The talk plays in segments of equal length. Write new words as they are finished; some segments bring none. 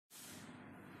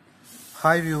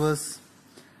Hi viewers,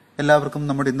 എല്ലാവർക്കും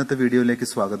നമ്മുടെ ഇന്നത്തെ വീഡിയോയിലേക്ക്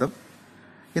സ്വാഗതം.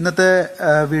 ഇന്നത്തെ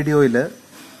വീഡിയോയിൽ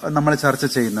നമ്മൾ ചർച്ച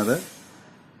ചെയ്യുന്നത്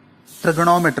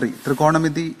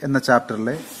ത്രികോണമിതി എന്ന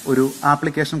ചാപ്റ്ററിലെ ഒരു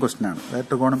ആപ്ലിക്കേഷൻ ക്വസ്റ്റ്യൻ ആണ്.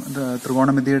 അതായത്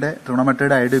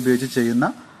ട്രിഗോണമെട്രിയുടെ ഐഡിയ ഉപയോഗിച്ച് ചെയ്യുന്ന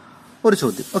ഒരു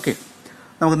ചോദ്യം. ഓക്കെ,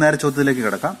 നമുക്ക് നേരെ ചോദ്യത്തിലേക്ക്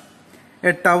കിടക്കാം.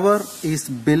 A tower is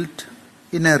built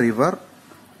in A river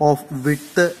of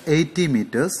width 80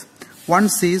 meters. One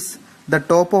sees the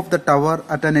top of the tower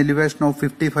at an elevation of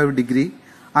 55 degree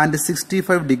and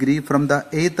 65 degree from the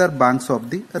either banks of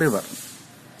the river.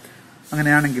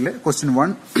 അങ്ങനെയാണെങ്കിൽ question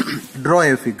 1 draw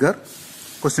a figure.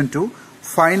 Question 2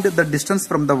 find the distance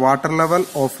from the water level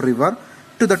of river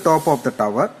to the top of the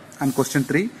tower. And question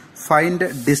 3 find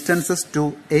distances to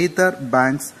either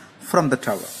banks from the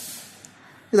tower.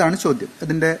 ഇതാണ് ചോദ്യം.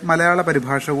 ഇതിന്റെ മലയാള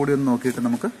പരിഭാഷ കൂടി ഒന്ന് നോക്കിയിട്ട്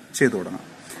നമുക്ക് ചെയ്തു തുടങ്ങാം.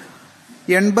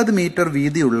 80 മീറ്റർ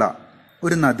വീതിയുള്ള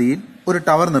ഒരു നദിയിൽ ഒരു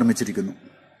ടവർ നിർമ്മിച്ചിരിക്കുന്നു.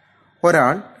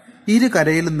 ഒരാൾ ഇരു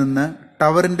കരയിൽ നിന്ന്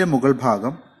ടവറിന്റെ മുകൾ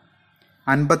ഭാഗം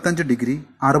 55 ഡിഗ്രി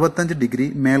 65 ഡിഗ്രി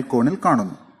മേൽക്കോണിൽ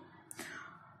കാണുന്നു.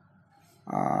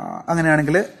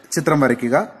 അങ്ങനെയാണെങ്കിൽ ചിത്രം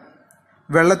വരയ്ക്കുക.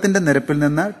 വെള്ളത്തിന്റെ നിരപ്പിൽ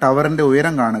നിന്ന് ടവറിന്റെ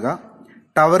ഉയരം കാണുക.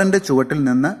 ടവറിന്റെ ചുവട്ടിൽ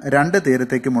നിന്ന് രണ്ട്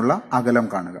തീരത്തേക്കുമുള്ള അകലം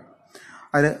കാണുക.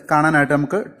 അത് കാണാനായിട്ട്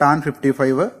നമുക്ക് ടാൻ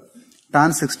 55 ടാൻ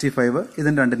 65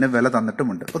 ഇതിന് രണ്ടിന്റെ വില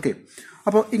തന്നിട്ടുമുണ്ട്. ഓക്കെ,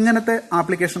 അപ്പോൾ ഇങ്ങനത്തെ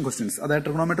ആപ്ലിക്കേഷൻ ക്വസ്റ്റ്യൻസ്, അതായത്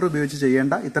ട്രിഗണോമെട്രി ഉപയോഗിച്ച്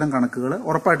ചെയ്യേണ്ട ഇത്തരം കണക്കുകൾ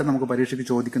ഉറപ്പായിട്ടും നമുക്ക് പരീക്ഷയ്ക്ക്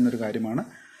ചോദിക്കുന്ന ഒരു കാര്യമാണ്.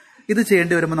 ഇത്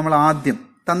ചെയ്യേണ്ടി വരുമ്പോൾ നമ്മൾ ആദ്യം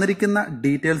തന്നിരിക്കുന്ന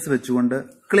ഡീറ്റെയിൽസ് വെച്ചുകൊണ്ട്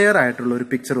ക്ലിയർ ആയിട്ടുള്ള ഒരു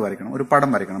പിക്ചർ വരയ്ക്കണം, ഒരു പടം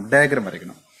വരയ്ക്കണം, ഡയഗ്രം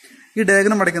വരയ്ക്കണം. ഈ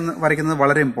ഡയഗ്രം വരയ്ക്കുന്നത്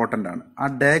വളരെ ഇമ്പോർട്ടന്റ് ആണ്. ആ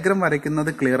ഡയഗ്രം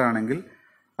വരയ്ക്കുന്നത് ക്ലിയർ ആണെങ്കിൽ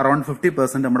അറൌണ്ട്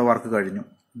 50% നമ്മുടെ വർക്ക് കഴിഞ്ഞു.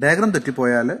 ഡയഗ്രം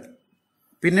തെറ്റിപ്പോയാൽ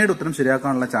പിന്നീട് ഉത്തരം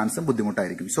ശരിയാക്കാനുള്ള ചാൻസ്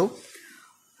ബുദ്ധിമുട്ടായിരിക്കും. സോ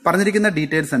പറഞ്ഞിരിക്കുന്ന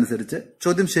ഡീറ്റെയിൽസ് അനുസരിച്ച്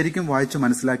ചോദ്യം ശരിക്കും വായിച്ചു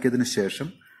മനസ്സിലാക്കിയതിനു ശേഷം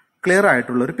ക്ലിയർ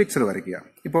ആയിട്ടുള്ള ഒരു പിക്ചർ വരയ്ക്കുക.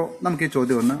 ഇപ്പോൾ നമുക്ക് ഈ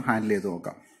ചോദ്യം ഒന്ന് ഹാൻഡിൽ ചെയ്ത്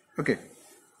നോക്കാം. ഓക്കെ,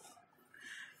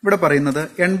 ഇവിടെ പറയുന്നത്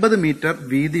 80 മീറ്റർ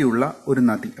വീതിയുള്ള ഒരു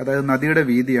നദി, അതായത് നദിയുടെ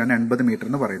വീതിയാണ് 80 മീറ്റർ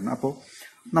എന്ന് പറയുന്നത്. അപ്പോൾ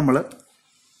നമ്മൾ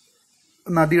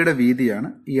നദിയുടെ വീതിയാണ്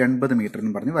ഈ 80 മീറ്റർ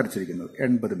എന്ന് പറഞ്ഞ് വരച്ചിരിക്കുന്നത്.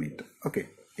 80 മീറ്റർ. Okay,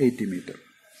 80 metre.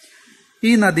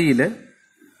 ഈ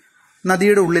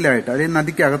നദിയുടെ ഉള്ളിലായിട്ട്, അല്ലെങ്കിൽ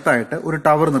നദിക്ക് അകത്തായിട്ട് ഒരു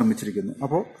ടവർ നിർമ്മിച്ചിരിക്കുന്നു.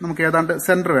 അപ്പോൾ നമുക്ക് ഏതാണ്ട്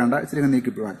സെന്റർ വേണ്ട, ഇച്ചിരി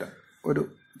നീക്കി മാറ്റാം, ഒരു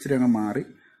ഇച്ചിരി അങ്ങ് മാറി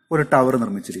ഒരു ടവർ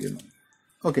നിർമ്മിച്ചിരിക്കുന്നു.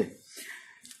 ഓക്കെ,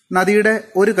 നദിയുടെ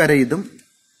ഒരു കര ഇതും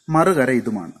മറുകര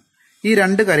ഇതുമാണ്. ഈ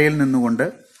രണ്ട് കരയിൽ നിന്നുകൊണ്ട്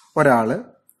ഒരാള്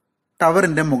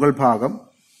ടവറിന്റെ മുകൾ ഭാഗം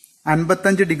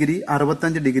 55 ഡിഗ്രി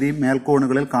 65 ഡിഗ്രി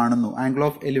മേൽക്കോണുകളിൽ കാണുന്നു, ആംഗിൾ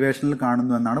ഓഫ് എലിവേഷനിൽ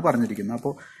കാണുന്നു എന്നാണ് പറഞ്ഞിരിക്കുന്നത്.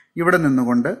 അപ്പോൾ ഇവിടെ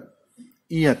നിന്നുകൊണ്ട്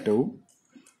ഈ അറ്റവും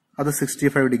അത്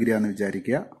 65 ഡിഗ്രി ആണെന്ന്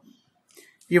വിചാരിക്കുക.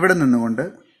 ഇവിടെ നിന്നുകൊണ്ട്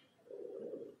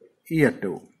ഈ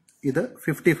അറ്റവും ഇത്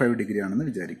 55 ഡിഗ്രി ആണെന്ന്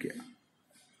വിചാരിക്കുക.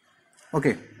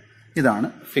 ഓക്കെ, ഇതാണ്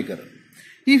ഫിഗർ.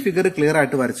 ഈ ഫിഗർ ക്ലിയർ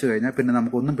ആയിട്ട് വരച്ചു കഴിഞ്ഞാൽ പിന്നെ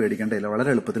നമുക്കൊന്നും പേടിക്കേണ്ടതില്ല, വളരെ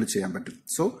എളുപ്പത്തിൽ ചെയ്യാൻ പറ്റും.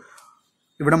 സോ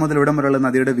ഇവിടെ മുതൽ ഇവിടം വരെയുള്ള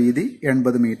നദിയുടെ വീതി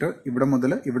 80 മീറ്റർ, ഇവിടെ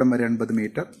മുതൽ ഇവിടം വരെ 80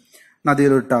 മീറ്റർ.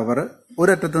 നദിയിലൊരു ടവർ,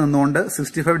 ഒരറ്റത്ത് നിന്നുകൊണ്ട്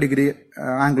 65 ഡിഗ്രി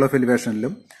ആംഗിൾ ഓഫ്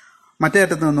എലിവേഷനിലും മറ്റേ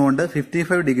അറ്റത്ത് നിന്നുകൊണ്ട്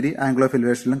 55 ഡിഗ്രി ആംഗിൾ ഓഫ്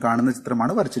എലിവേഷനിലും കാണുന്ന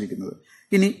ചിത്രമാണ് വരച്ചിരിക്കുന്നത്.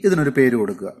 ഇനി ഇതിനൊരു പേര്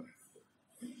കൊടുക്കുക.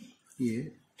 ABCD.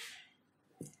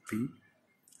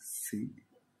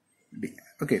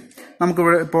 ഓക്കെ, നമുക്ക്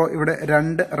ഇവിടെ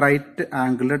രണ്ട് റൈറ്റ്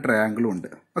ആംഗിളിലെ ട്രയാംഗിളും ഉണ്ട്.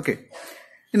 ഓക്കെ,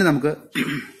 ഇനി നമുക്ക്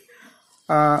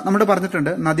നമ്മൾ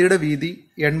പറഞ്ഞിട്ടുണ്ട് നദിയുടെ വീതി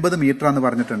 80 മീറ്റർ എന്ന്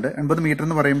പറഞ്ഞിട്ടുണ്ട്. 80 മീറ്റർ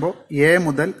എന്ന് പറയുമ്പോൾ A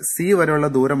മുതൽ C വരെയുള്ള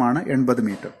ദൂരമാണ് 80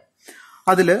 മീറ്റർ.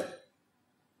 അതിൽ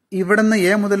ഇവിടുന്ന്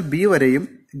A മുതൽ B വരെയും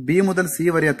B മുതൽ C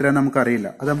വരെ എത്രയാണെന്ന് നമുക്കറിയില്ല.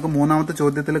 അത് നമുക്ക് മൂന്നാമത്തെ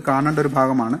ചോദ്യത്തിൽ കാണേണ്ട ഒരു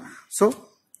ഭാഗമാണ്. സോ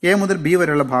A മുതൽ B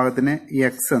വരെയുള്ള ഭാഗത്തിന്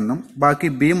X എന്നും ബാക്കി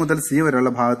B മുതൽ C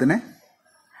വരെയുള്ള ഭാഗത്തിന്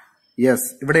യെസ്,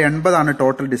 ഇവിടെ 80 ആണ്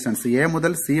ടോട്ടൽ ഡിസ്റ്റൻസ്. A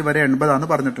മുതൽ C വരെ 80 ആണ്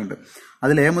പറഞ്ഞിട്ടുണ്ട്.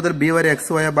 അതിൽ A മുതൽ B വരെ X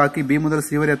പോയാൽ ബാക്കി B മുതൽ C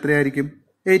വരെ എത്രയായിരിക്കും?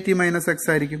 80 മൈനസ് X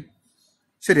ആയിരിക്കും.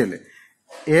 ശരിയല്ലേ?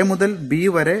 A മുതൽ B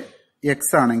വരെ X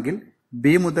ആണെങ്കിൽ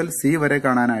B മുതൽ C വരെ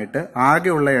കാണാനായിട്ട്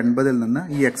ആകെയുള്ള 80ൽ നിന്ന്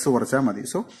ഈ X കുറച്ചാൽ മതി.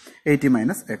 സോ 80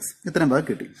 മൈനസ് X, ഇത്രയും ഭാഗം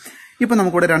കിട്ടി. ഇപ്പൊ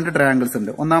നമുക്കിവിടെ രണ്ട് ട്രയാങ്കിൾസ്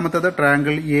ഉണ്ട്. ഒന്നാമത്തേത്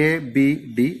ട്രയാങ്കിൾ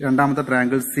ABD, രണ്ടാമത്തെ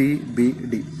ട്രയാങ്കിൾ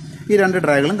CBD. ഈ രണ്ട്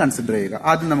ട്രയാങ്കിളും കൺസിഡർ ചെയ്യുക.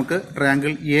 ആദ്യം നമുക്ക്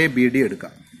ട്രയാങ്കിൾ ABD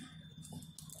എടുക്കാം.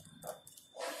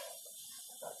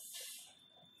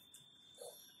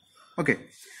 ഓക്കെ,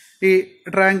 ഈ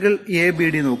ട്രയാങ്കിൾ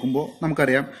ABD നോക്കുമ്പോൾ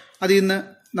നമുക്കറിയാം, അതിൽ നിന്ന്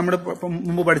നമ്മുടെ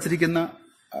മുമ്പ് പഠിച്ചിരിക്കുന്ന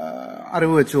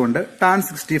അറിവ് വെച്ചുകൊണ്ട് ടാൻ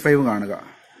 65 കാണുക.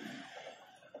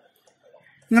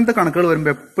 ഇങ്ങനത്തെ കണക്കുകൾ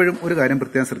വരുമ്പോൾ എപ്പോഴും ഒരു കാര്യം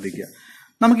പ്രത്യേകം ശ്രദ്ധിക്കുക.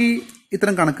 നമുക്ക് ഈ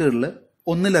ഇത്തരം കണക്കുകളിൽ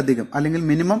ഒന്നിലധികം അല്ലെങ്കിൽ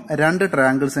മിനിമം 2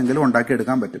 ട്രയാങ്കിൾസ് എങ്കിലും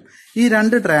ഉണ്ടാക്കിയെടുക്കാൻ പറ്റും. ഈ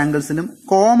 2 ട്രയാങ്കിൾസിനും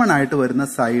കോമൺ ആയിട്ട് വരുന്ന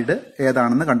സൈഡ്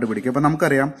ഏതാണെന്ന് കണ്ടുപിടിക്കുക. അപ്പൊ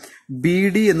നമുക്കറിയാം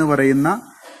BD എന്ന് പറയുന്ന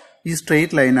ഈ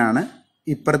സ്ട്രെയിറ്റ് ലൈനാണ്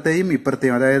ഇപ്പുറത്തെയും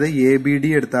ഇപ്പുറത്തെയും, അതായത് ABD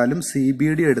എടുത്താലും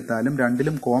CBD എടുത്താലും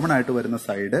രണ്ടിലും കോമൺ ആയിട്ട് വരുന്ന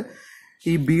സൈഡ്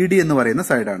ഈ ബി ഡി എന്ന് പറയുന്ന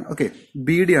സൈഡാണ്. ഓക്കെ,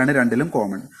 ബി ഡി ആണ് രണ്ടിലും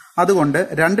കോമൺ. അതുകൊണ്ട്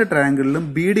രണ്ട് ട്രയാങ്കിളിലും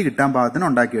ബി ഡി കിട്ടാൻ പാകത്തിന്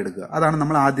ഉണ്ടാക്കിയെടുക്കുക. അതാണ്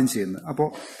നമ്മൾ ആദ്യം ചെയ്യുന്നത്. അപ്പോൾ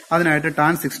അതിനായിട്ട്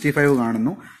ടാൻ 65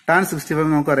 കാണുന്നു. ടാൻ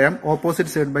 65 നമുക്കറിയാം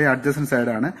ഓപ്പോസിറ്റ് സൈഡ് ബൈ അഡ്ജസന്റ്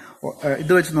സൈഡാണ്.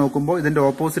 ഇത് വെച്ച് നോക്കുമ്പോൾ ഇതിന്റെ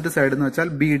ഓപ്പോസിറ്റ് സൈഡ് എന്ന് വെച്ചാൽ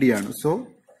ബി ഡി ആണ്. So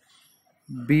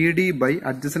B D by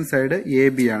adjacent side A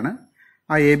B ആണ്.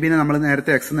 ആ എ ബിനെ നമ്മൾ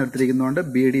നേരത്തെ എക്സ് എന്ന് എടുത്തിരിക്കുന്നതുകൊണ്ട്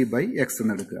ബി ഡി ബൈ എക്സ്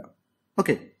എന്ന് എടുക്കുക.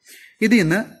 ഓക്കെ, ഇതിൽ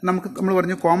നിന്ന് നമ്മൾ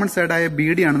പറഞ്ഞു കോമൺ സൈഡായ ബി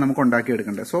ഡി ആണ് നമുക്ക്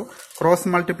ഉണ്ടാക്കിയെടുക്കേണ്ടത്. സോ ക്രോസ്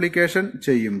മൾട്ടിപ്ലിക്കേഷൻ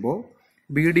ചെയ്യുമ്പോൾ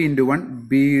B D into 1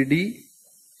 B D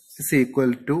is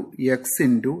equal to X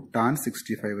into tan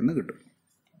 65 എന്ന് കിട്ടും.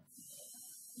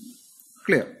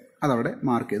 ക്ലിയർ? അതവിടെ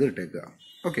മാർക്ക് ചെയ്ത് ഇട്ടേക്കുക.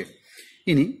 ഓക്കെ,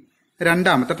 ഇനി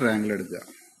രണ്ടാമത്തെ ട്രയാങ്കിൾ എടുക്കുക.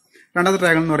 രണ്ടാമത്തെ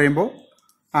ട്രയാങ്കിൾ എന്ന് പറയുമ്പോൾ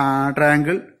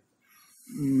ട്രയാങ്കിൾ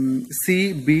സി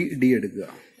ബി ഡി എടുക്കുക.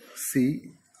 C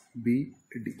B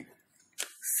D,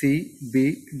 C B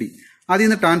D. അതിൽ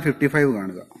നിന്ന് ടാൻ 55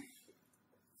 കാണുക.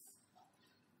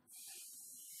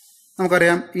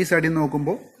 നമുക്കറിയാം ഈ സൈഡിൽ നിന്ന്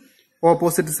നോക്കുമ്പോൾ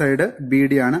ഓപ്പോസിറ്റ് സൈഡ് ബി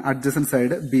ഡി ആണ്, അഡ്ജസന്റ്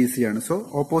സൈഡ് ബി സി ആണ്. സോ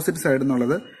ഓപ്പോസിറ്റ് സൈഡ്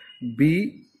എന്നുള്ളത് B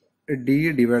D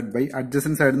divide by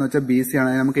adjacent side എന്ന് വെച്ചാൽ ബി സി ആണ്.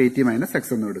 നമുക്ക് 80 മൈനസ്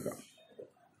എക്സ് എന്ന് എടുക്കാം.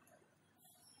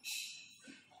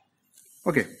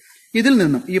 ഓക്കെ, ഇതിൽ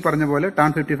നിന്നും ഈ പറഞ്ഞ പോലെ ടാൻ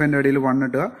 55ന്റെ ഇടയിൽ 1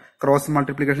 ഇടുക. ക്രോസ്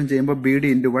മൾട്ടിപ്ലിക്കേഷൻ ചെയ്യുമ്പോൾ B D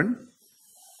into 1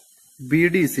 B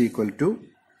D is equal to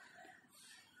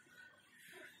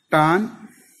tan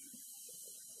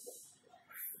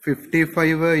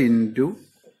 55 into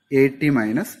 80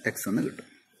 minus X എന്ന് കിട്ടും.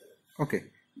 ഓക്കെ,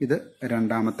 ഇത്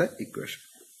രണ്ടാമത്തെ ഇക്വേഷൻ.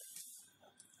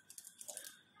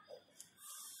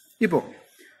 ഇപ്പോൾ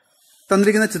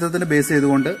തന്നിരിക്കുന്ന ചിത്രത്തിന് ബേസ്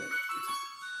ചെയ്തുകൊണ്ട്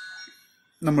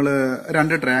നമ്മൾ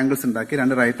രണ്ട് ട്രയാങ്കിൾസ് ഉണ്ടാക്കി,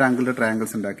 രണ്ട് റൈറ്റ് ആംഗിളുടെ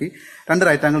ട്രയാങ്കിൾസ് ഉണ്ടാക്കി. രണ്ട്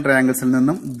റൈറ്റ് ആംഗിൾ ട്രയാങ്കിൾസിൽ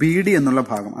നിന്നും ബി ഡി എന്നുള്ള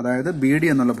ഭാഗം, അതായത് ബി ഡി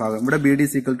എന്നുള്ള ഭാഗം, ഇവിടെ B D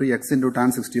equal to X into tan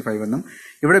 65 എന്നും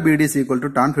ഇവിടെ B D equal to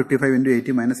tan 55 into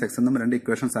 80 minus X എന്നും രണ്ട്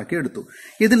ഇക്വേഷൻസ് ആക്കി എടുത്തു.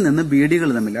 ഇതിൽ നിന്ന് ബി ഡികൾ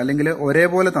തമ്മിൽ അല്ലെങ്കിൽ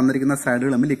ഒരേപോലെ തന്നിരിക്കുന്ന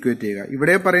സൈഡുകൾ തമ്മിൽ ഇക്വേറ്റ് ചെയ്യുക.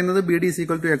 ഇവിടെ പറയുന്നത് B D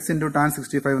equal to X into tan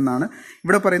 65 എന്നാണ്,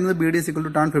 ഇവിടെ പറയുന്നത് B D equal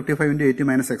to tan 55 into 80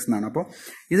 minus X എന്നാണ്. അപ്പോൾ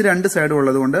ഇത് രണ്ട് സൈഡും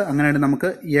ഉള്ളതുകൊണ്ട് അങ്ങനെയാണെങ്കിൽ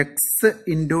നമുക്ക് X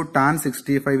into tan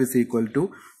 65 is equal to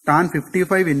tan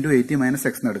 55 into 80 minus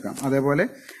X എന്ന് എടുക്കാം. അതേപോലെ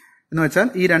എന്ന് വെച്ചാൽ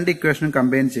ഈ രണ്ട് ഇക്വേഷനും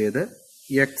കമ്പൈൻ ചെയ്ത്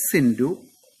X into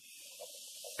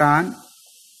tan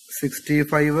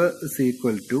 65 is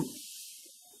equal to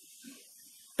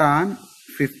tan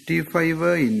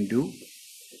 55 into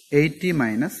 80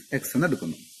 minus X എന്ന്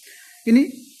എടുക്കുന്നു. ഇനി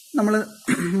നമ്മൾ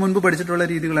മുൻപ് പഠിച്ചിട്ടുള്ള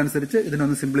രീതികൾ അനുസരിച്ച്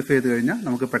ഇതിനൊന്ന് സിംപ്ലിഫൈ ചെയ്ത് കഴിഞ്ഞാൽ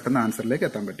നമുക്ക് പെട്ടെന്ന് ആൻസറിലേക്ക്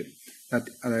എത്താൻ പറ്റും.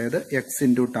 അതായത് X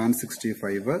into tan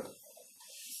 65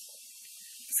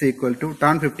 equal to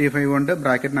tan 55 കൊണ്ട്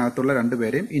ബ്രാക്കറ്റിനകത്തുള്ള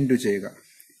രണ്ടുപേരെയും ഇൻറ്റു ചെയ്യുക.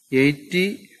 80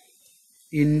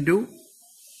 into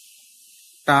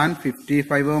tan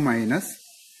 55 minus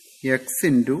X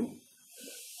into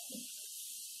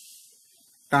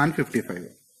tan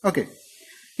 55. Okay,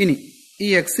 ഇനി ഈ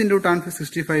X into tan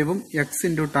 65ഉം X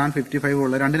into tan 55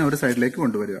 ഉള്ള രണ്ടിനും ഒരു സൈഡിലേക്ക്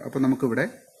കൊണ്ടുവരിക. അപ്പോൾ നമുക്കിവിടെ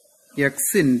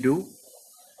എക്സ് ഇൻറ്റു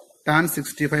ടാൻ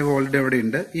 65 ഓൾറെഡി അവിടെ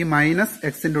ഉണ്ട്. ഈ മൈനസ്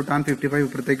എക്സ് ഇൻറ്റു ടാൻ 55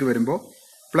 ഇപ്പുറത്തേക്ക് വരുമ്പോൾ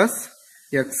പ്ലസ്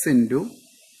എക്സ് ഇൻറ്റു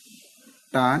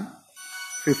ടാൻ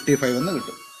 55 എന്ന്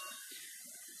കിട്ടും.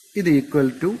 ഇത് ഈക്വൽ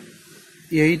ടു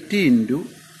 80 ഇൻറ്റു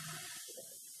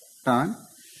ടാൻ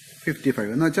 55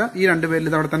 എന്ന് വെച്ചാൽ ഈ രണ്ടുപേരിൽ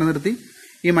ഇത് അവിടെ തന്നെ നിർത്തി,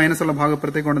 ഈ മൈനസ് ഉള്ള ഭാഗം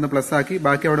ഇപ്പുറത്തേക്ക് കൊണ്ടുവന്ന് പ്ലസ് ആക്കി,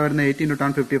 ബാക്കി അവിടെ വരുന്ന 80 ഇൻറ്റു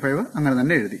ടാൻ 55 അങ്ങനെ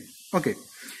തന്നെ എഴുതി. ഓക്കെ,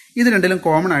 ഇത് രണ്ടിലും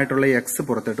കോമൺ ആയിട്ടുള്ള എക്സ്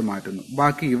പുറത്തോട്ട് മാറ്റുന്നു.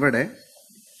 ബാക്കി ഇവിടെ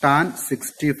ടാൻ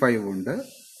 65 ഉണ്ട്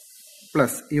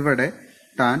പ്ലസ് ഇവിടെ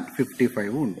ടാൻ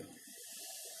 55 ഉണ്ട്.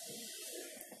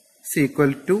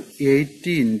 ഈക്വൽ ടു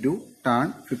 80 ഇൻറ്റു ടാൻ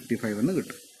 55 എന്ന്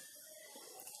കിട്ടും.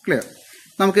 ക്ലിയർ?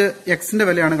 നമുക്ക് എക്സിന്റെ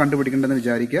വിലയാണ് കണ്ടുപിടിക്കേണ്ടതെന്ന്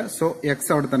വിചാരിക്കുക. സോ എക്സ്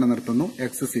അവിടെ തന്നെ നിർത്തുന്നു.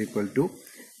 X is equal to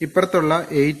ഇപ്പുറത്തുള്ള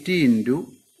 80 into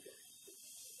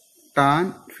tan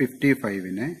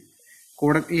 55നെ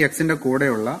കൂടെ ഈ എക്സിന്റെ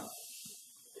കൂടെയുള്ള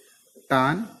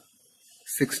ടാൻ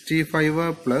 65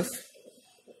 പ്ലസ്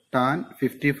ടാൻ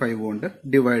 55 കൊണ്ട്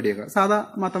ഡിവൈഡ് ചെയ്യുക. സാധാ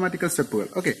മാത്തമാറ്റിക്കൽ സ്റ്റെപ്പുകൾ.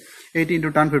 ഓക്കെ, 80 ഇൻറ്റു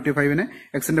ടാൻ 55നെ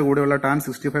എക്സിന്റെ കൂടെയുള്ള ടാൻ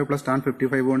 65 പ്ലസ് ടാൻ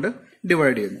 55 കൊണ്ട്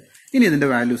ഡിവൈഡ് ചെയ്യുന്നു. ഇനി ഇതിന്റെ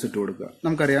വാല്യൂസ് ഇട്ട് കൊടുക്കുക.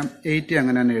 നമുക്കറിയാം 80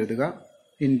 അങ്ങനെ തന്നെ എഴുതുക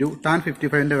ഇൻറ്റു ടാൻ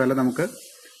 55ന്റെ വില നമുക്ക്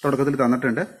തുടക്കത്തിൽ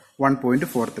തന്നിട്ടുണ്ട്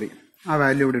 1.43. ആ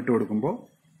വാല്യൂ ഇവിടെ ഇട്ട് കൊടുക്കുമ്പോൾ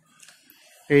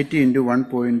 80 into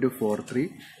 1.43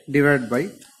 divide by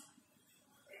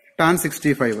tan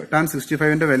 65. Tan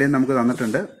 65ന്റെ വിലയും നമുക്ക്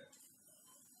തന്നിട്ടുണ്ട്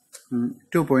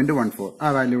 2.14. ആ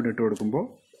വാല്യൂ ഇവിടെ ഇട്ട് കൊടുക്കുമ്പോൾ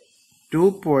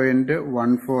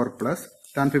 2.14 പ്ലസ്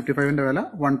ടാൻ 55ന്റെ വില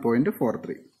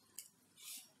 1.43.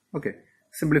 ഓക്കെ,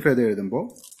 സിംപ്ലിഫൈ ചെയ്ത് എഴുതുമ്പോൾ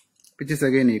which is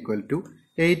again equal to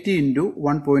 80 into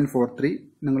 1.43.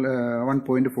 നിങ്ങൾ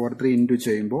 1.43 ഇൻറ്റു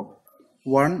ചെയ്യുമ്പോൾ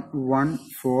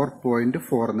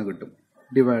 114.4 എന്ന് കിട്ടും.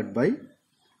 ഡിവൈഡ് ബൈ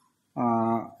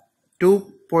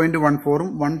 2.14ഉം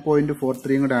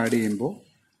 1.43യും കൂടെ ആഡ് ചെയ്യുമ്പോൾ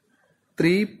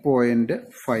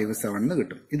 3.57 എന്ന്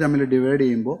കിട്ടും. ഇത് തമ്മിൽ ഡിവൈഡ്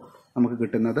ചെയ്യുമ്പോൾ നമുക്ക്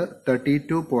കിട്ടുന്നത്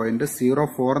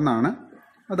 32.04 എന്നാണ്.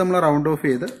 അത് നമ്മൾ റൗണ്ട് ഓഫ്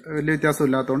ചെയ്ത് വലിയ വ്യത്യാസം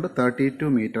ഇല്ലാത്തതുകൊണ്ട് 32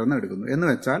 മീറ്റർ എന്ന് എടുക്കുന്നു. എന്ന്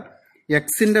വെച്ചാൽ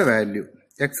എക്സിന്റെ value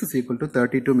X is equal to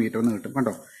 32 metre എന്ന് കിട്ടും.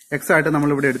 കണ്ടോ, എക്സ് ആയിട്ട് നമ്മൾ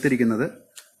ഇവിടെ എടുത്തിരിക്കുന്നത്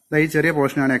ഈ ചെറിയ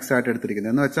പോർഷനാണ് എക്സ് ആയിട്ട്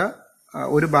എടുത്തിരിക്കുന്നത്. എന്ന് വെച്ചാൽ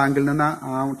ഒരു ബാങ്കിൽ നിന്ന്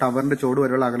ആ ടവറിന്റെ ചോട്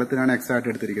വരെയുള്ള അകലത്തിനാണ് എക്സ് ആയിട്ട്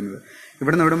എടുത്തിരിക്കുന്നത്.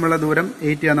 ഇവിടെ നിന്ന് ഇവിടുമുള്ള ദൂരം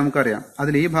 80 ആണ് നമുക്കറിയാം.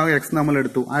 അതിൽ ഈ ഭാഗം എക്സ് നമ്മൾ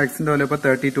എടുത്തു. ആ എക്സിന്റെ വില ഇപ്പോൾ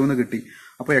 32 എന്ന് കിട്ടി.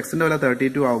 അപ്പോൾ എക്സിന്റെ വില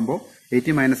 32 ആവുമ്പോൾ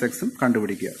 80 മൈനസ് എക്സും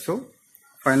കണ്ടുപിടിക്കുക. സോ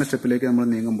ഫൈനൽ സ്റ്റെപ്പിലേക്ക് നമ്മൾ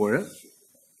നീങ്ങുമ്പോൾ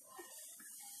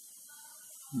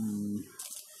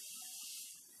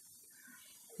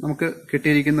നമുക്ക്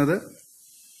കിട്ടിയിരിക്കുന്നത്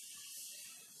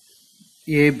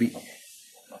എ ബി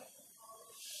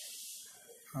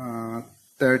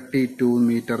 32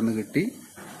 മീറ്റർ എന്ന് കിട്ടി.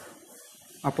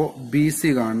 അപ്പോൾ ബി സി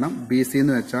കാണണം. ബി സി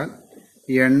എന്ന് വെച്ചാൽ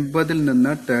 80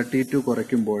 നിന്ന് 32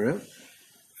 കുറയ്ക്കുമ്പോൾ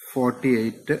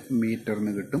 48 മീറ്റർ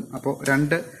എന്ന് കിട്ടും. അപ്പോൾ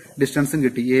രണ്ട് ഡിസ്റ്റൻസും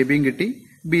കിട്ടി, എ ബിയും കിട്ടി,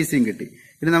 ബി സിയും കിട്ടി.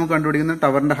 ഇത് നമുക്ക് കണ്ടുപിടിക്കുന്നത്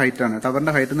ടവറിന്റെ ഹൈറ്റ് ആണ്.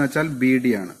 ടവറിന്റെ ഹൈറ്റ് എന്ന് വെച്ചാൽ ബി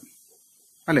ഡി ആണ്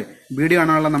അല്ലെ. ബി ഡി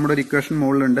കാണാനുള്ള നമ്മുടെ ഒരു ഇക്വേഷൻ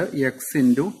മുകളിലുണ്ട്. എക്സ്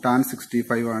ഇൻറ്റു ടാൻ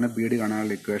 65 ആണ് ബി ഡി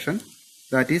കാണാനുള്ള ഇക്വേഷൻ.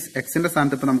 ദാറ്റ് ഈസ് എക്സിന്റെ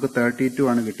സ്ഥാനത്ത് ഇപ്പോൾ നമുക്ക് 32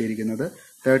 ആണ് കിട്ടിയിരിക്കുന്നത്.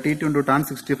 32 ഇൻറ്റു ടാൻ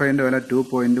 65ന്റെ വില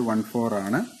 2.14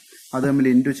 ആണ്. അത് തമ്മിൽ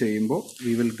ഇൻറ്റു ചെയ്യുമ്പോൾ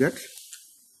we will get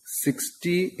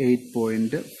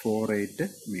 68.48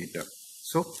 metre.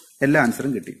 So എല്ലാ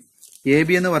ആൻസറും കിട്ടി. എ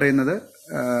ബി എന്ന് പറയുന്നത്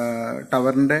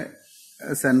ടവറിന്റെ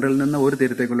സെന്ററിൽ നിന്ന് ഒരു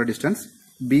തീരത്തേക്കുള്ള ഡിസ്റ്റൻസ്.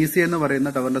 ബി സി എന്ന് പറയുന്ന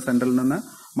ടവറിന്റെ സെന്ററിൽ നിന്ന്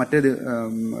മറ്റേ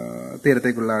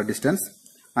തീരത്തേക്കുള്ള ഡിസ്റ്റൻസ്.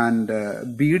 ആൻഡ്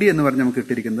ബി ഡി എന്ന് പറഞ്ഞ് നമുക്ക്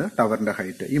കിട്ടിയിരിക്കുന്നത് ടവറിന്റെ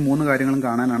ഹൈറ്റ്. ഈ മൂന്ന് കാര്യങ്ങളും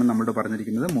കാണാനാണ് നമ്മളോട്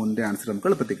പറഞ്ഞിരിക്കുന്നത്. മൂന്നിന്റെ ആൻസർ നമുക്ക്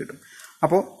എളുപ്പത്തിൽ കിട്ടും.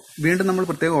 അപ്പോൾ വീണ്ടും നമ്മൾ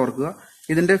പ്രത്യേകം ഓർക്കുക,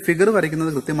 ഇതിന്റെ ഫിഗർ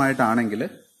വരയ്ക്കുന്നത് കൃത്യമായിട്ടാണെങ്കിൽ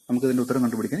നമുക്ക് ഇതിന്റെ ഉത്തരം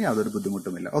കണ്ടുപിടിക്കാൻ യാതൊരു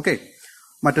ബുദ്ധിമുട്ടുമില്ല. ഓക്കെ,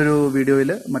 മറ്റൊരു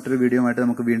വീഡിയോയുമായിട്ട്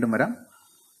നമുക്ക് വീണ്ടും വരാം.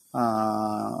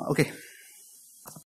 ഓക്കെ.